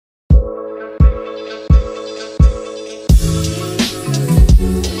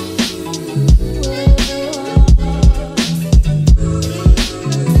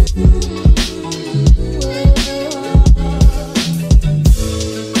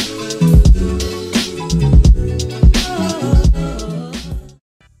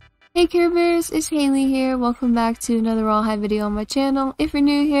Hey Care Bears, it's Haley here. Welcome back to another Royale High video on my channel. If you're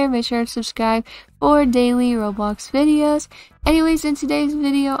new here, make sure to subscribe for daily Roblox videos. Anyways, in today's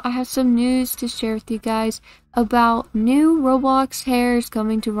video, I have some news to share with you guys about new Roblox hairs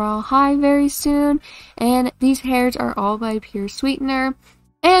coming to Royale High very soon. And these hairs are all by Pure Sweetener.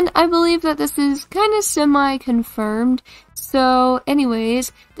 And I believe that this is kind of semi-confirmed. So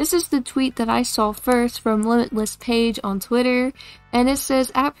anyways, this is the tweet that I saw first from Limitless Page on Twitter. And it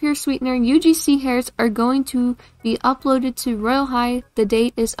says, at Pure Sweetener, UGC hairs are going to be uploaded to Royale High. The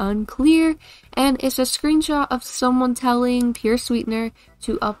date is unclear. And it's a screenshot of someone telling Pure Sweetener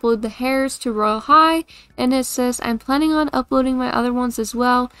to upload the hairs to Royale High. And it says, I'm planning on uploading my other ones as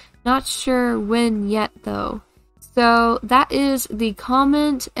well. Not sure when yet though. So that is the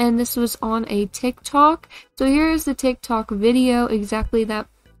comment, and this was on a TikTok. So here is the TikTok video exactly that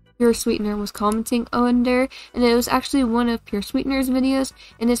Pure Sweetener was commenting under, and it was actually one of Pure Sweetener's videos,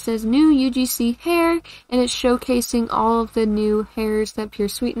 and it says new UGC hair, and it's showcasing all of the new hairs that Pure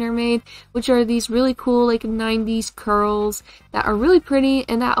Sweetener made, which are these really cool like 90s curls that are really pretty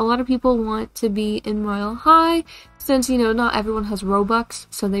and that a lot of people want to be in Royale High, since, you know, not everyone has Robux,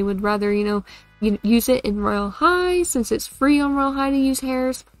 so they would rather, you know, use it in Royale High since it's free on Royale High to use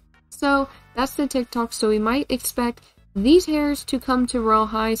hairs. So that's the TikTok, so we might expect these hairs to come to Royale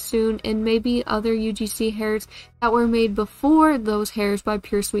High soon, and maybe other UGC hairs that were made before those hairs by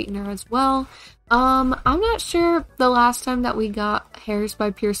Pure Sweetener as well. I'm not sure the last time that we got hairs by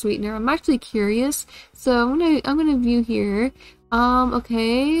Pure Sweetener. I'm actually curious, so I'm gonna view here.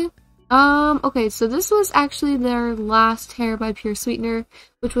 Okay, so this was actually their last hair by Pure Sweetener,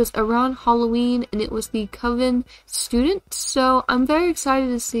 which was around Halloween, and it was the Coven student. So I'm very excited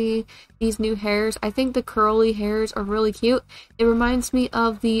to see these new hairs. I think the curly hairs are really cute. It reminds me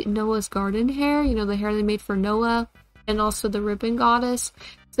of the Noah's Garden hair, you know, the hair they made for Noah, and also the Ribbon Goddess.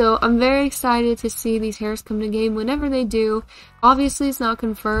 So I'm very excited to see these hairs come to game whenever they do. Obviously, it's not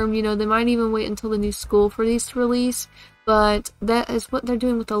confirmed, you know, they might even wait until the new school for these to release. But that is what they're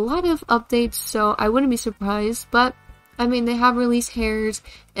doing with a lot of updates, so I wouldn't be surprised. But, I mean, they have released hairs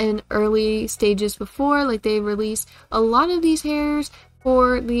in early stages before, like they released a lot of these hairs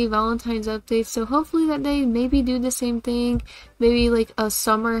for the Valentine's update, so hopefully that they maybe do the same thing. Maybe like a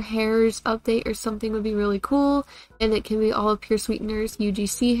summer hairs update or something would be really cool, and it can be all of Pure Sweetener's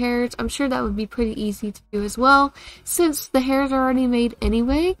UGC hairs. I'm sure that would be pretty easy to do as well, since the hairs are already made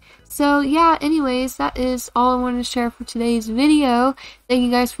anyway. So yeah, anyways, that is all I wanted to share for today's video. Thank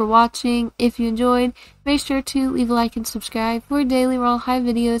you guys for watching. If you enjoyed, make sure to leave a like and subscribe for daily Royale High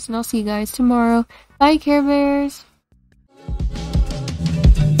videos, and I'll see you guys tomorrow. Bye, Care Bears!